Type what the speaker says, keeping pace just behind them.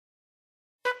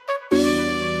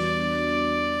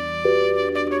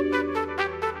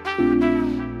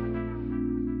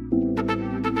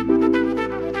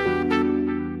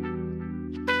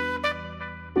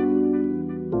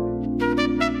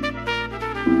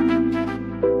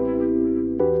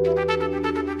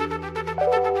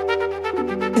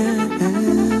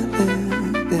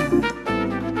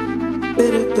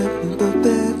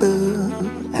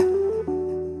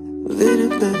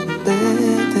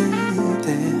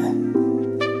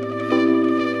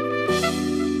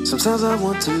Sometimes I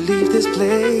want to leave this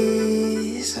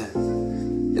place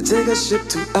and take a ship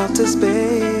to outer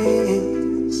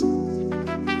space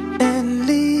and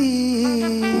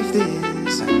leave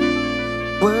this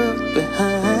world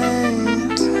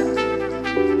behind.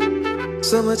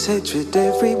 So much hatred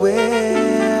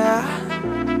everywhere.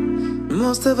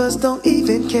 Most of us don't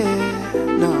even care.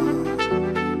 No,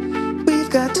 we've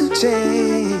got to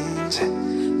change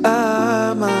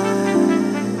our minds.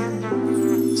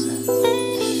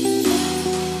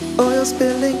 Oil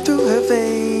spilling through her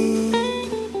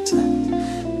veins,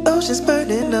 oceans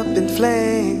burning up in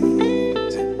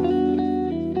flames.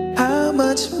 How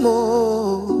much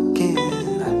more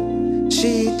can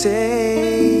she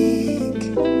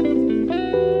take?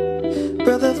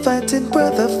 Brother fighting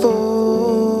brother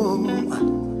for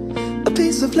a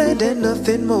piece of land and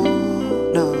nothing more.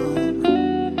 No,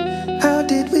 how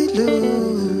did we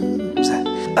lose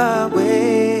our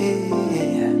way?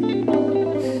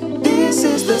 This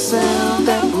is the sound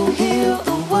that will heal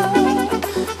the world.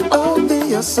 Open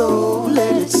your soul,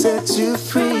 let it set you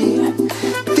free.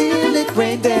 Feel it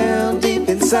rain down deep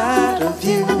inside of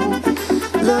you.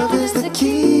 Love is the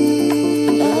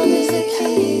key. Love is the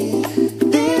key.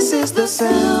 This is the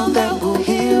sound that will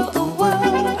heal the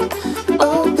world.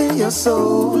 Open your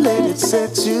soul, let it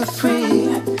set you free.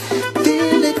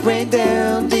 Feel it rain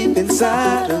down deep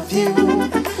inside of you.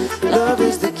 Love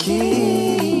is the key.